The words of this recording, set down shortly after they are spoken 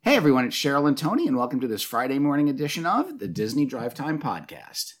Hey everyone, it's Cheryl and Tony, and welcome to this Friday morning edition of the Disney Drive Time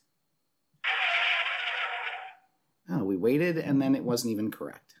Podcast. Oh, we waited and then it wasn't even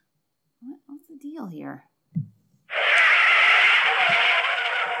correct. What's the deal here?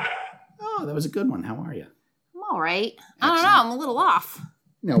 Oh, that was a good one. How are you? I'm all right. Excellent. I don't know. I'm a little off.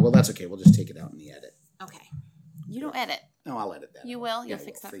 No, well, that's okay. We'll just take it out in the edit. Okay. You don't edit. No, I'll edit that. You will? You'll Yeah,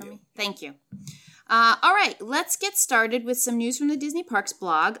 fix that for for you. me? Thank you. All right. Let's get started with some news from the Disney Parks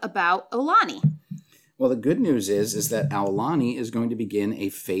blog about Aulani. Well, the good news is that Aulani is going to begin a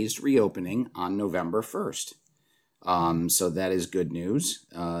phased reopening on November 1st. So that is good news.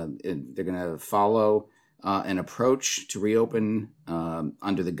 They're going to follow an approach to reopen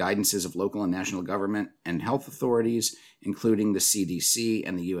under the guidances of local and national government and health authorities, including the CDC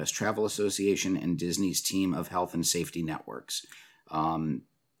and the U.S. Travel Association and Disney's team of health and safety networks.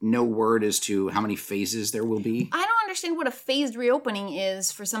 No word as to how many phases there will be. I don't understand what a phased reopening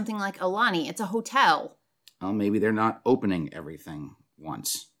is for something like Aulani. It's a hotel. Maybe they're not opening everything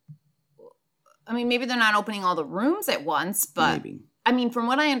once. I mean, maybe they're not opening all the rooms at once, but Maybe. I mean, from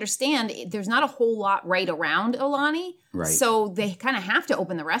what I understand, there's not a whole lot right around Aulani. Right. So they kind of have to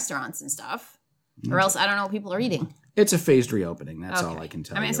open the restaurants and stuff, or else I don't know what people are eating. It's a phased reopening. That's all Okay. I can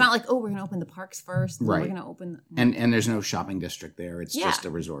tell I mean, you. it's not like, oh, we're going to open the parks first. And Right. We're going to open. And there's no shopping district there. It's Yeah. just a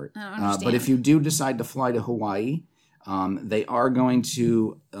resort. I don't understand. But if you do decide to fly to Hawaii, they are going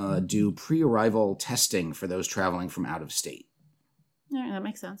to do pre-arrival testing for those traveling from out of state. Yeah, that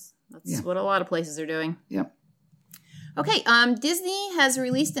makes sense. That's Yeah. what a lot of places are doing. Yep. Okay, Disney has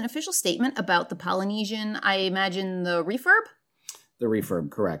released an official statement about the Polynesian, I imagine the refurb? The refurb,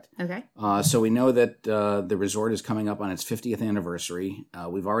 correct. Okay. So we know that the resort is coming up on its 50th anniversary.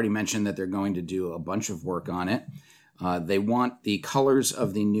 We've already mentioned that they're going to do a bunch of work on it. They want the colors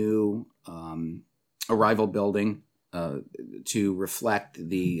of the new arrival building to reflect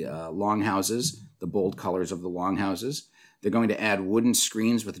the longhouses, the bold colors of the longhouses. They're going to add wooden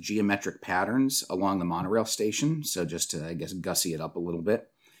screens with geometric patterns along the monorail station, so just to, I guess, gussy it up a little bit.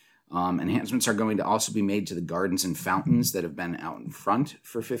 Enhancements are going to also be made to the gardens and fountains that have been out in front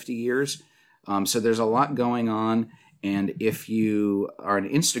for 50 years. So there's a lot going on, and if you are an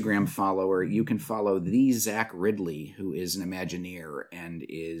Instagram follower, you can follow the Zach Ridley, who is an Imagineer and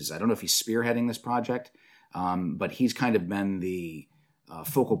is, I don't know if he's spearheading this project, but he's kind of been the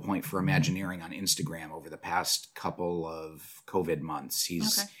focal point for Imagineering on Instagram over the past couple of COVID months.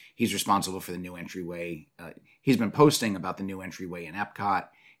 He's responsible for the new entryway. He's been posting about the new entryway in Epcot.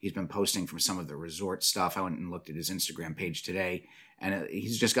 He's been posting from some of the resort stuff. I went and looked at his Instagram page today, and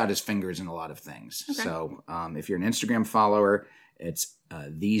he's just got his fingers in a lot of things. Okay. So if you're an Instagram follower, it's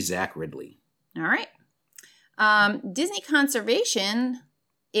the Zach Ridley. All right. Disney Conservation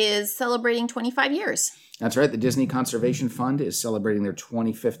is celebrating 25 years. That's right. The Disney Conservation Fund is celebrating their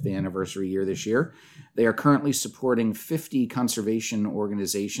 25th anniversary year this year. They are currently supporting 50 conservation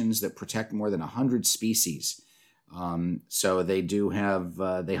organizations that protect more than 100 species. So they do have,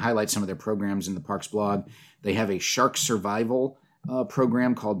 they highlight some of their programs in the Parks blog. They have a shark survival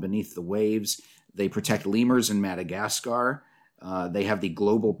program called Beneath the Waves. They protect lemurs in Madagascar. They have the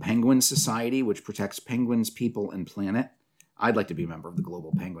Global Penguin Society, which protects penguins, people, and planet. I'd like to be a member of the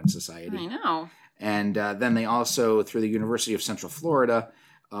Global Penguin Society. I know. And then they also, through the University of Central Florida,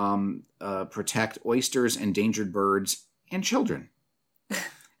 protect oysters, endangered birds, and children.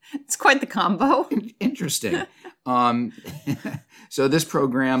 It's quite the combo. Interesting. So this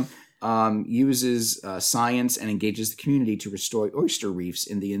program uses science and engages the community to restore oyster reefs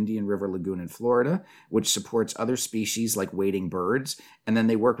in the Indian River Lagoon in Florida, which supports other species like wading birds. And then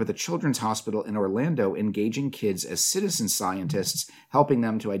they work with a children's hospital in Orlando, engaging kids as citizen scientists, helping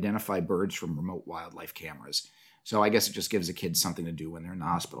them to identify birds from remote wildlife cameras. So I guess it just gives the kids something to do when they're in the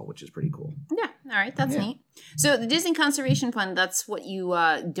hospital, which is pretty cool. Yeah. All right. That's neat. So the Disney Conservation Fund, that's what you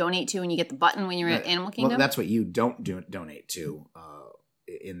donate to and you get the button when you're at Animal Kingdom? Well, that's what you don't donate to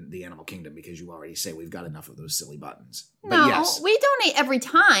in the Animal Kingdom, because you already say we've got enough of those silly buttons. But No, yes, we donate every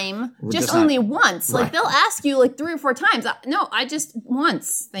time, We're just just not- only once. Like Right. they'll ask you like 3 or 4 times. No, I just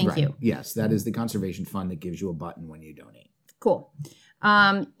once. Thank right. you. Yes, that is the conservation fund that gives you a button when you donate. Cool.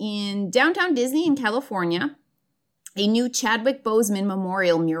 In downtown Disney in California, a new Chadwick Boseman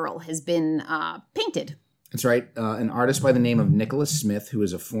memorial mural has been painted. That's right. An artist by the name of Nicholas Smith, who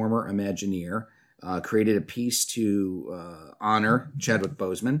is a former Imagineer, created a piece to honor Chadwick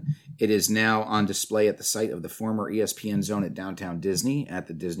Boseman. It is now on display at the site of the former ESPN Zone at Downtown Disney at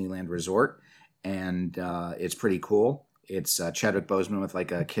the Disneyland Resort, and it's pretty cool. It's Chadwick Boseman with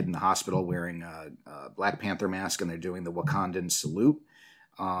like a kid in the hospital wearing a Black Panther mask, and they're doing the Wakandan salute.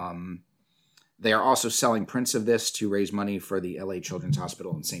 They are also selling prints of this to raise money for the LA Children's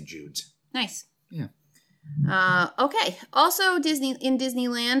Hospital and St. Jude's. Nice. Yeah. Okay. Also,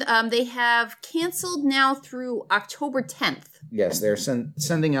 Disneyland, they have canceled now through October 10th. Yes, they're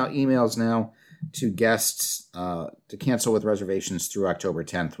sending out emails now to guests to cancel with reservations through October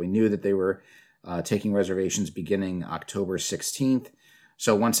 10th. We knew that they were taking reservations beginning October 16th.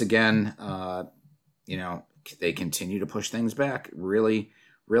 So once again, they continue to push things back. Really,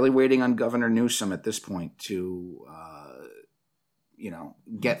 really waiting on Governor Newsom at this point to,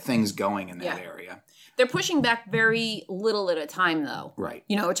 get things going in that area. They're pushing back very little at a time, though. Right.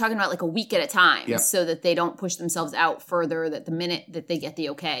 We're talking about like a week at a time, Yep. so that they don't push themselves out further, that the minute that they get the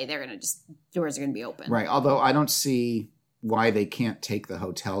okay, they're going to doors are going to be open. Right. Although I don't see why they can't take the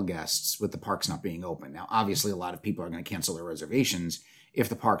hotel guests with the parks not being open. Now, obviously, a lot of people are going to cancel their reservations if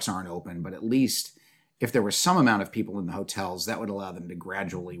the parks aren't open, but at least if there was some amount of people in the hotels, that would allow them to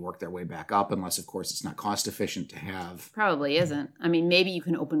gradually work their way back up, unless, of course, it's not cost efficient to have. Probably isn't. I mean, maybe you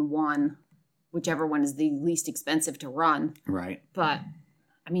can open one, whichever one is the least expensive to run. Right. But,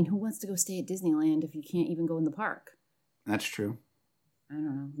 I mean, who wants to go stay at Disneyland if you can't even go in the park? That's true. I don't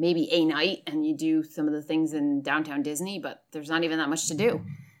know. Maybe a night and you do some of the things in downtown Disney, but there's not even that much to do.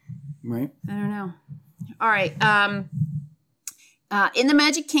 Right. I don't know. All right. In the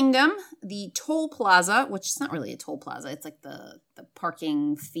Magic Kingdom, the Toll Plaza, which is not really a toll plaza, it's like the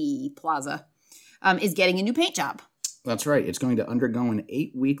parking fee plaza, is getting a new paint job. That's right. It's going to undergo an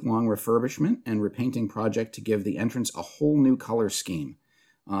 8-week-long refurbishment and repainting project to give the entrance a whole new color scheme.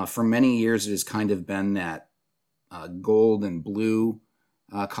 For many years, it has kind of been that gold and blue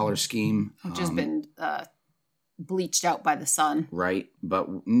color scheme. Which has been bleached out by the sun. Right. But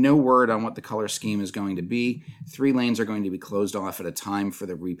no word on what the color scheme is going to be. 3 lanes are going to be closed off at a time for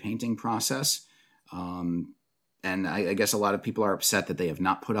the repainting process. And I guess a lot of people are upset that they have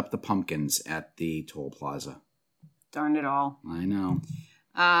not put up the pumpkins at the Toll Plaza. Darn it all. I know.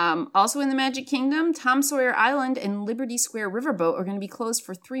 Also in the Magic Kingdom, Tom Sawyer Island and Liberty Square Riverboat are going to be closed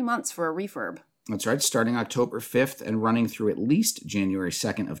for 3 months for a refurb. That's right. Starting October 5th and running through at least January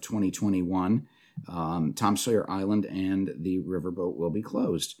 2nd of 2021, Tom Sawyer Island and the riverboat will be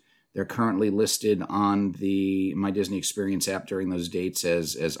closed. They're currently listed on the My Disney Experience app during those dates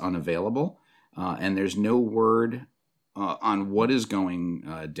as unavailable. And there's no word on what is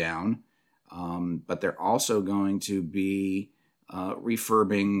going down. But they're also going to be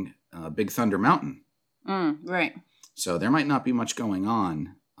refurbing Big Thunder Mountain. Right. So there might not be much going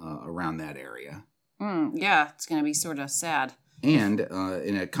on around that area. Yeah, it's going to be sort of sad. And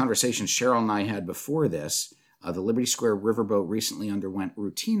in a conversation Cheryl and I had before this, the Liberty Square Riverboat recently underwent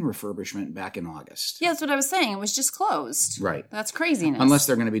routine refurbishment back in August. Yeah, that's what I was saying. It was just closed. Right. That's craziness. Unless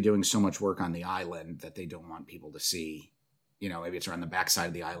they're going to be doing so much work on the island that they don't want people to see. Maybe it's around the backside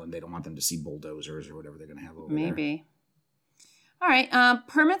of the island. They don't want them to see bulldozers or whatever they're going to have over there. Maybe. All right.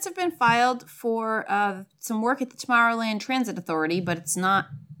 Permits have been filed for some work at the Tomorrowland Transit Authority, but it's not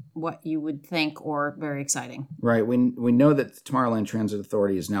what you would think or very exciting. Right. We know that the Tomorrowland Transit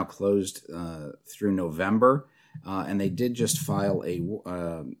Authority is now closed through November, and they did just file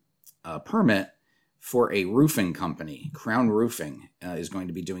a permit for a roofing company. Crown Roofing is going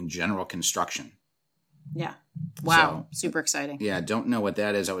to be doing general construction. Yeah. Wow. So, super exciting. Yeah. Don't know what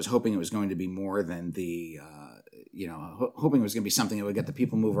that is. I was hoping it was going to be more than the, hoping it was going to be something that would get the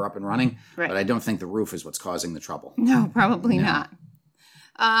People Mover up and running. Right. But I don't think the roof is what's causing the trouble. No, probably not.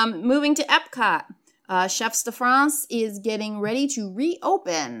 Moving to Epcot, Chefs de France is getting ready to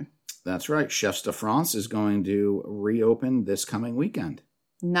reopen. That's right. Chefs de France is going to reopen this coming weekend.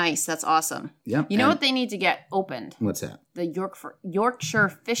 Nice. That's awesome. Yep. You know what they need to get opened? What's that? The Yorkshire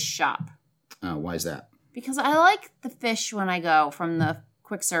Fish Shop. Why is that? Because I like the fish when I go from the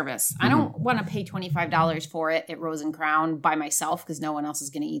quick service. Mm-hmm. I don't want to pay $25 for it at Rose and Crown by myself because no one else is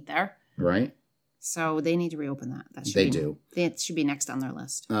going to eat there. Right. So they need to reopen that. They do. It should be next on their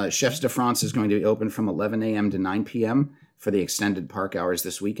list. Chefs de France is going to be open from 11 a.m. to 9 p.m. for the extended park hours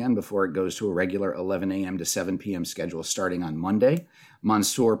this weekend before it goes to a regular 11 a.m. to 7 p.m. schedule starting on Monday.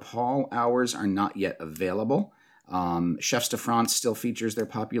 Monsieur Paul hours are not yet available. Chefs de France still features their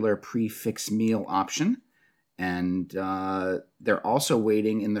popular prix-fixe meal option. And they're also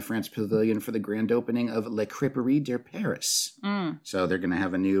waiting in the France Pavilion for the grand opening of Le Crêperie de Paris. So they're going to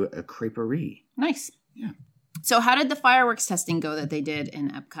have a new crêperie. Nice. Yeah. So how did the fireworks testing go that they did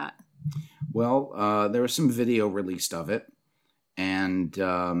in Epcot? Well, there was some video released of it. And,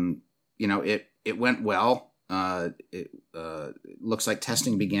 it went well. It looks like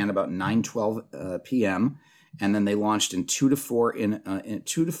testing began about 9:12 p.m. And then they launched in 2 to 4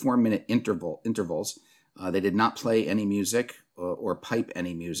 minute intervals. They did not play any music or pipe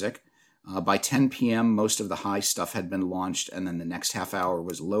any music. By 10 p.m., most of the high stuff had been launched, and then the next half hour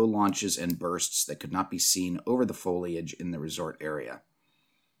was low launches and bursts that could not be seen over the foliage in the resort area.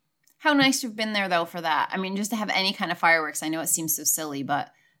 How nice to have been there, though, for that. I mean, just to have any kind of fireworks. I know it seems so silly,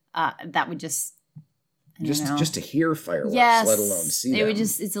 but that would just... Just to hear fireworks, yes, let alone see them.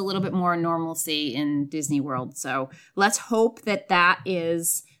 It's a little bit more normalcy in Disney World. So let's hope that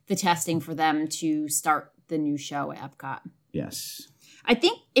is the testing for them to start the new show at Epcot. Yes. I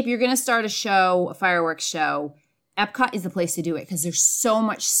think if you're going to start a fireworks show, Epcot is the place to do it because there's so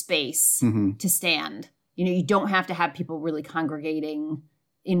much space to stand. You don't have to have people really congregating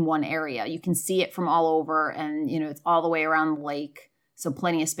in one area. You can see it from all over, and, it's all the way around the lake. So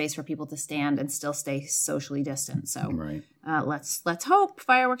plenty of space for people to stand and still stay socially distant. So right. Let's hope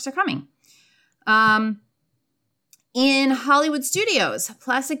fireworks are coming. In Hollywood Studios,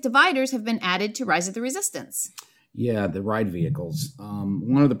 plastic dividers have been added to Rise of the Resistance. Yeah, the ride vehicles.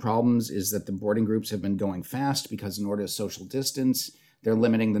 One of the problems is that the boarding groups have been going fast because in order to social distance, they're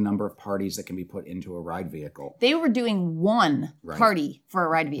limiting the number of parties that can be put into a ride vehicle. They were doing one party for a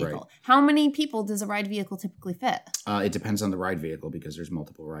ride vehicle. Right. How many people does a ride vehicle typically fit? It depends on the ride vehicle because there's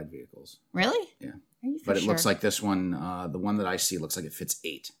multiple ride vehicles. Really? Yeah. But it looks like this one, the one that I see, looks like it fits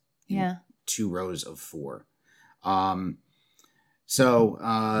 8. Yeah. 2 rows of 4.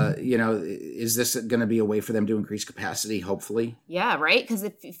 Is this going to be a way for them to increase capacity, hopefully? Yeah, right? Because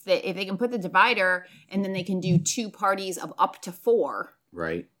if they can put the divider and then they can do 2 parties of up to 4,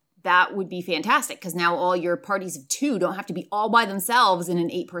 right? That would be fantastic because now all your parties of 2 don't have to be all by themselves in an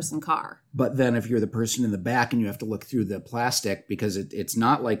 8-person car. But then if you're the person in the back and you have to look through the plastic because it's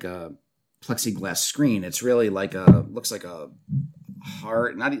not like a plexiglass screen. It's really looks like a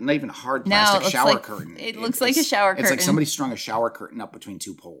hard, not even a hard plastic shower curtain. It looks like a shower curtain. It's like somebody strung a shower curtain up between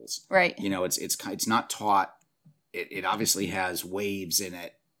 2 poles. Right. It's not taut. It obviously has waves in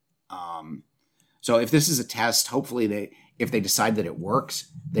it. So if this is a test, hopefully if they decide that it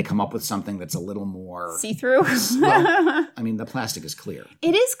works, they come up with something that's a little more see-through. Well, I mean, the plastic is clear.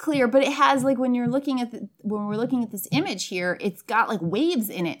 It is clear, but it has when we're looking at this image here, it's got waves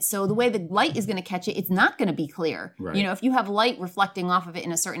in it. So the way the light is going to catch it, it's not going to be clear. Right. If you have light reflecting off of it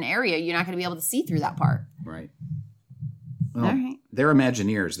in a certain area, you're not going to be able to see through that part. Right. Well, all right. They're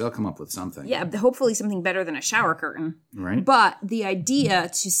Imagineers. They'll come up with something. Yeah, hopefully something better than a shower curtain. Right. But the idea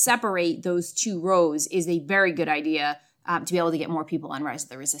to separate those 2 rows is a very good idea to be able to get more people on Rise of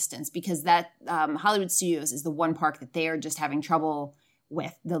the Resistance because that Hollywood Studios is the one park that they are just having trouble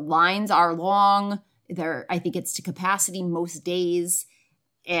with. The lines are long. I think it's to capacity most days,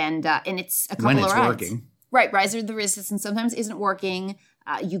 and it's a couple of rides. When it's working. Right, Rise of the Resistance sometimes isn't working.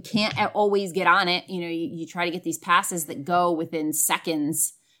 You can't always get on it. You try to get these passes that go within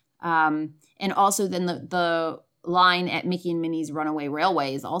seconds. And also then the line at Mickey and Minnie's Runaway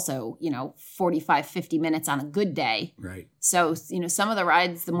Railway is also, 45, 50 minutes on a good day. Right. So, some of the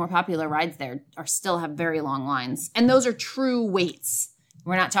rides, the more popular rides there still have very long lines. And those are true waits.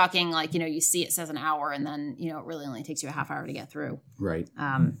 We're not talking you see it says an hour and then, it really only takes you a half hour to get through. Right.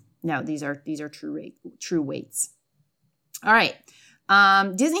 No, these are true waits. All right.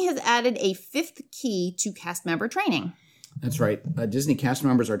 Disney has added a 5th key to cast member training. That's right. Disney cast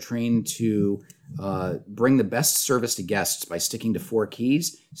members are trained to bring the best service to guests by sticking to 4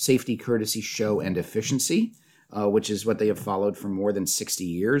 keys: safety, courtesy, show, and efficiency, which is what they have followed for more than 60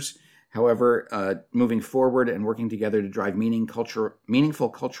 years. However, moving forward and working together to drive meaningful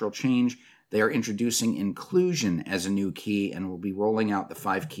cultural change, they are introducing inclusion as a new key and will be rolling out the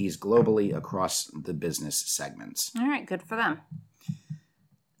 5 keys globally across the business segments. All right, good for them.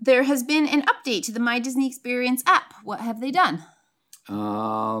 There has been an update to the My Disney Experience app. What have they done?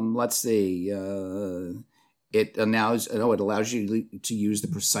 Let's see. It allows you to use the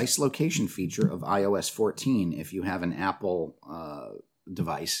precise location feature of iOS 14 if you have an Apple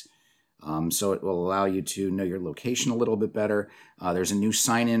device. So it will allow you to know your location a little bit better. There's a new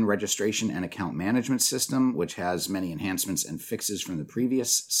sign-in, registration, and account management system, which has many enhancements and fixes from the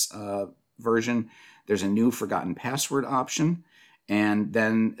previous version. There's a new forgotten password option. And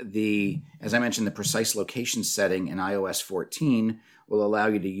then as I mentioned, the precise location setting in iOS 14 will allow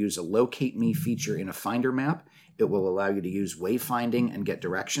you to use a locate me feature in a Finder map. It will allow you to use wayfinding and get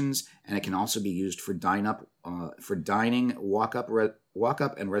directions, and it can also be used for dining, walk-up,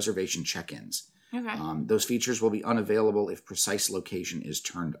 and reservation check-ins. Okay. Those features will be unavailable if precise location is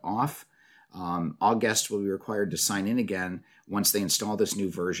turned off. All guests will be required to sign in again once they install this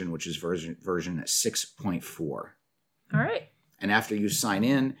new version, which is version 6.4. All right. And after you sign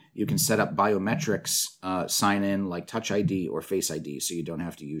in, you can set up biometrics sign in like Touch ID or Face ID, so you don't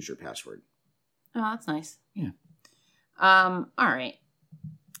have to use your password. Oh, that's nice. Yeah. All right.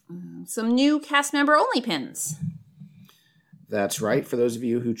 Some new cast member only pins. That's right. For those of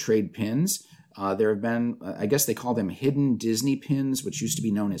you who trade pins, there have been, I guess they call them hidden Disney pins, which used to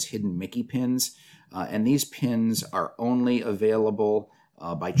be known as hidden Mickey pins. And these pins are only available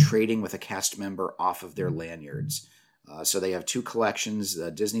by trading with a cast member off of their lanyards. So they have two collections,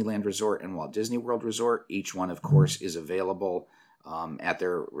 Disneyland Resort and Walt Disney World Resort. Each one, of course, is available at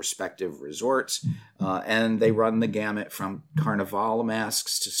their respective resorts. And they run the gamut from Carnival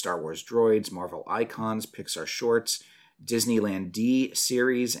masks to Star Wars droids, Marvel icons, Pixar shorts, Disneyland D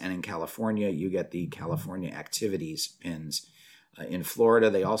series, and in California, you get the California Activities pins. In Florida,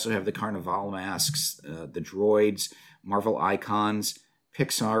 they also have the Carnival masks, the droids, Marvel icons,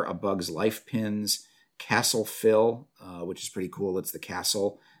 Pixar A Bug's Life pins, Castle Phil, which is pretty cool. It's the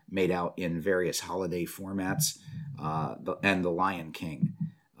castle made out in various holiday formats, and the Lion King.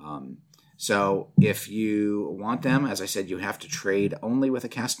 So if you want them, as I said, you have to trade only with a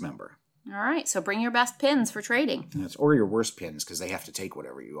cast member. All right, so bring your best pins for trading. Or your worst pins, because they have to take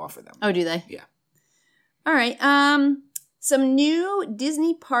whatever you offer them. Oh, do they? Yeah. All right. Some new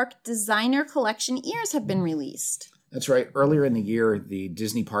Disney Park Designer Collection ears have been released. That's right. Earlier in the year, the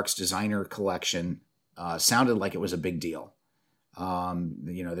Disney Parks Designer Collection sounded like it was a big deal.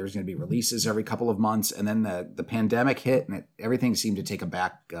 There's going to be releases every couple of months, and then the pandemic hit, and everything seemed to take a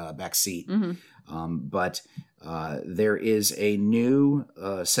back seat. Mm-hmm. But there is a new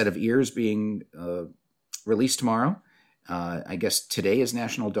set of ears being released tomorrow. I guess today is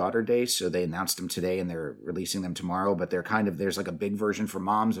National Daughter Day, so they announced them today, and they're releasing them tomorrow. But there's like a big version for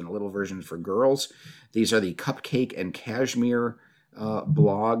moms and a little version for girls. These are the Cupcake and Cashmere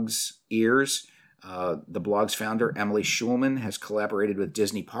Blogs ears. The Blogs founder, Emily Schulman, has collaborated with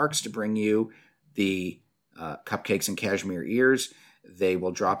Disney Parks to bring you the Cupcakes and Cashmere ears. They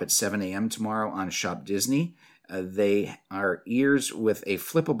will drop at 7 a.m. tomorrow on Shop Disney. They are ears with a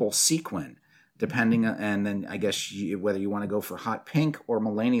flippable sequin, and then I guess whether you want to go for hot pink or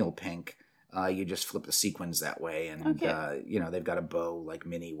millennial pink, you just flip the sequins that way. And, they've got a bow like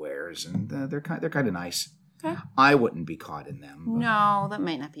Minnie wears, and they're kind of nice. Okay. I wouldn't be caught in them. No, that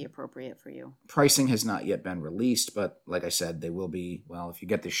might not be appropriate for you. Pricing has not yet been released, but like I said, they will be, if you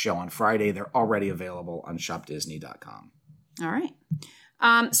get this show on Friday, they're already available on shopdisney.com. All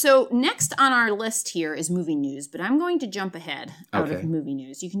right. So next on our list here is movie news, but I'm going to jump ahead out of movie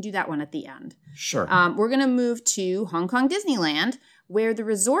news. You can do that one at the end. Sure. We're going to move to Hong Kong Disneyland, where the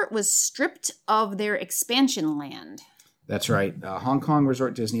resort was stripped of their expansion land. That's right. Hong Kong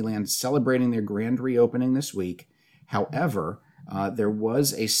Resort Disneyland celebrating their grand reopening this week. However, there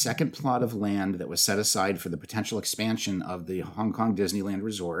was a second plot of land that was set aside for the potential expansion of the Hong Kong Disneyland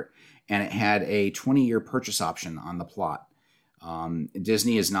Resort, and it had a 20-year purchase option on the plot.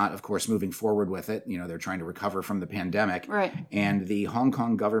 Disney is not, of course, moving forward with it. They're trying to recover from the pandemic. Right. And the Hong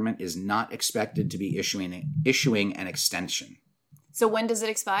Kong government is not expected to be issuing an extension. So when does it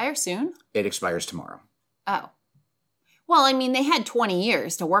expire? Soon? It expires tomorrow. Oh. Well, I mean, they had 20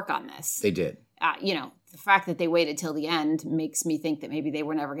 years to work on this. They did. The fact that they waited till the end makes me think that maybe they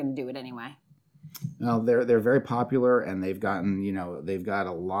were never going to do it anyway. Well, they're very popular, and they've got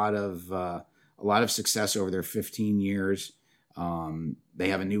a lot of success over their 15 years. They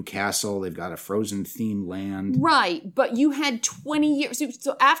have a new castle. They've got a Frozen themed land. Right, but you had 20 years.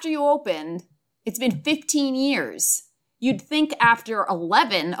 So after you opened, it's been 15 years. You'd think after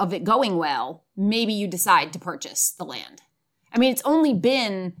 11 of it going well, maybe you decide to purchase the land. I mean, it's only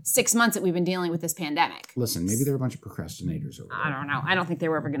been 6 months that we've been dealing with this pandemic. Listen, maybe they're a bunch of procrastinators over there. I don't know. I don't think they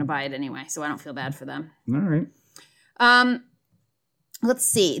were ever going to buy it anyway, so I don't feel bad for them. All right. Let's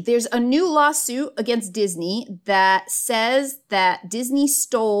see. There's a new lawsuit against Disney that says that Disney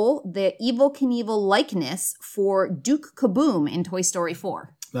stole the Evel Knievel likeness for Duke Kaboom in Toy Story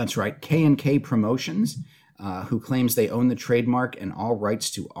 4. That's right. K&K Promotions, who claims they own the trademark and all rights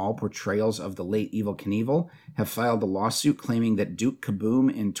to all portrayals of the late Evel Knievel, have filed a lawsuit claiming that Duke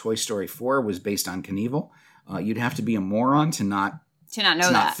Kaboom in Toy Story 4 was based on Knievel. You'd have to be a moron to not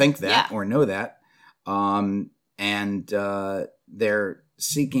think that or know that. They're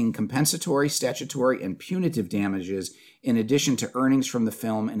seeking compensatory, statutory, and punitive damages in addition to earnings from the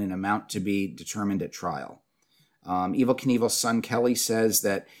film in an amount to be determined at trial. Evel Knievel's son Kelly says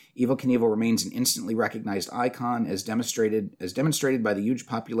that Evel Knievel remains an instantly recognized icon as demonstrated by the huge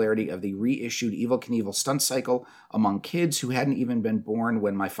popularity of the reissued Evel Knievel stunt cycle among kids who hadn't even been born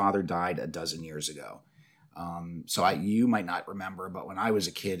when my father died a dozen years ago. You might not remember, but when I was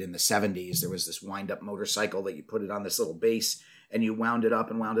a kid in the 70s, there was this wind-up motorcycle that you put it on this little base, and you wound it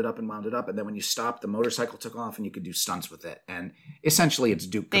up and wound it up and wound it up, and then when you stopped, the motorcycle took off, and you could do stunts with it. And essentially, it's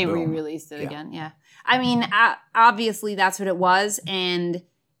Duke Kaboom. They re-released it again, yeah. I mean, obviously, that's what it was, and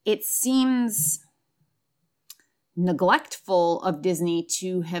it seems neglectful of Disney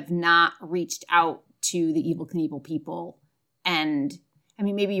to have not reached out to the Evel Knievel people. And I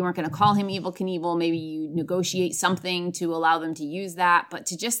mean, maybe you weren't going to call him Evel Knievel. Maybe you negotiate something to allow them to use that. But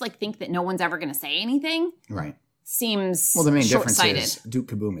to just like think that no one's ever going to say anything, right, seems well, the main difference short-sighted. is Duke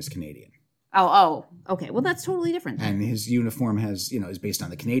Kaboom is Canadian. Oh, okay. Well, that's totally different then. And his uniform is based on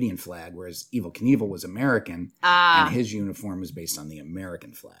the Canadian flag, whereas Evel Knievel was American, Ah, and his uniform is based on the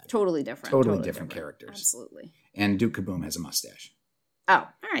American flag. totally different. Totally different characters. Absolutely. And Duke Kaboom has a mustache. Oh,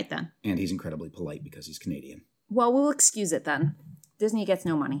 all right then. And he's incredibly polite because he's Canadian. Well, we'll excuse it then. Disney gets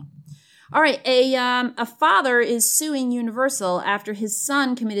no money. All right, a father is suing Universal after his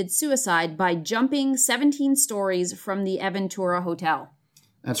son committed suicide by jumping 17 stories from the Aventura Hotel.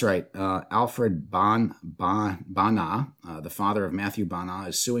 That's right. Alfred Bana, the father of Matthew Bana,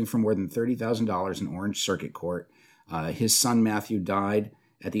 is suing for more than $30,000 in Orange Circuit Court. His son Matthew died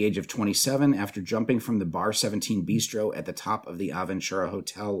at the age of 27 after jumping from the Bar 17 Bistro at the top of the Aventura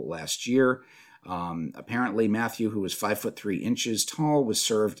Hotel last year. Apparently, Matthew, who was 5'3" tall, was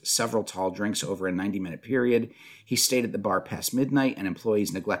served several tall drinks over a 90-minute period. He stayed at the bar past midnight, and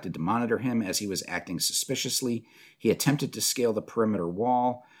employees neglected to monitor him as he was acting suspiciously. He attempted to scale the perimeter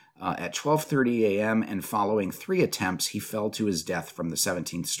wall at 12:30 a.m., and following 3 attempts, he fell to his death from the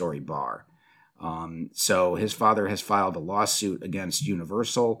 17th-story bar. So his father has filed a lawsuit against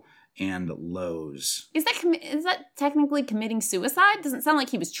Universal and Lowe's. Is that technically committing suicide? Doesn't sound like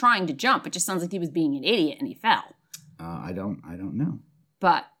he was trying to jump. It just sounds like he was being an idiot and he fell. I don't know.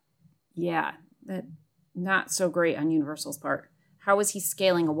 But yeah, that not so great on Universal's part. How is he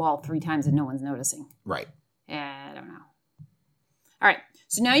scaling a wall 3 times and no one's noticing? Right. I don't know. All right,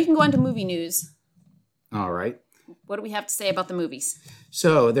 so now you can go on to movie news. All right. What do we have to say about the movies?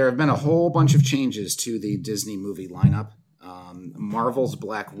 So there have been a whole bunch of changes to the Disney movie lineup. Marvel's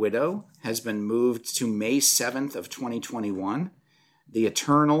Black Widow has been moved to May 7th of 2021. The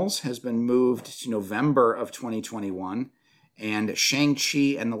Eternals has been moved to November of 2021. And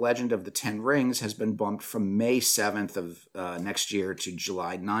Shang-Chi and the Legend of the Ten Rings has been bumped from May 7th of next year to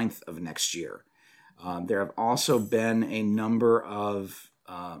July 9th of next year. There have also been a number of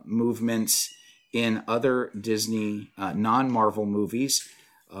movements in other Disney non-Marvel movies.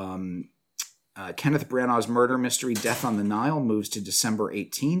 Kenneth Branagh's murder mystery Death on the Nile moves to December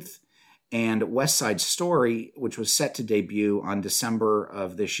 18th. And West Side Story, which was set to debut on December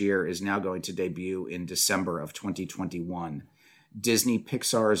of this year, is now going to debut in December of 2021. Disney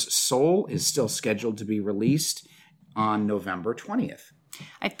Pixar's Soul is still scheduled to be released on November 20th.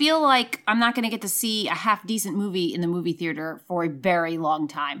 I feel like I'm not going to get to see a half-decent movie in the movie theater for a very long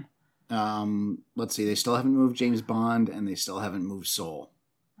time. Let's see. They still haven't moved James Bond, and they still haven't moved Soul.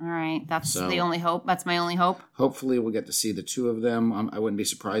 All right. That's the only hope. That's my only hope. Hopefully we'll get to see the 2 of them. I wouldn't be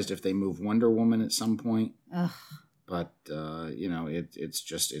surprised if they move Wonder Woman at some point. Ugh. But,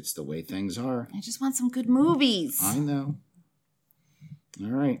 it's the way things are. I just want some good movies. I know.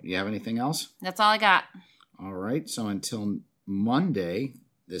 All right. You have anything else? That's all I got. All right. So until Monday,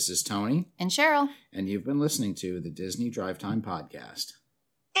 this is Tony. And Cheryl. And you've been listening to the Disney Drive Time Podcast.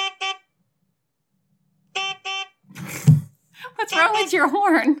 What's wrong with your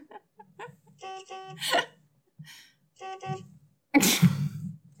horn?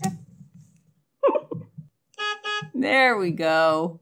 There we go.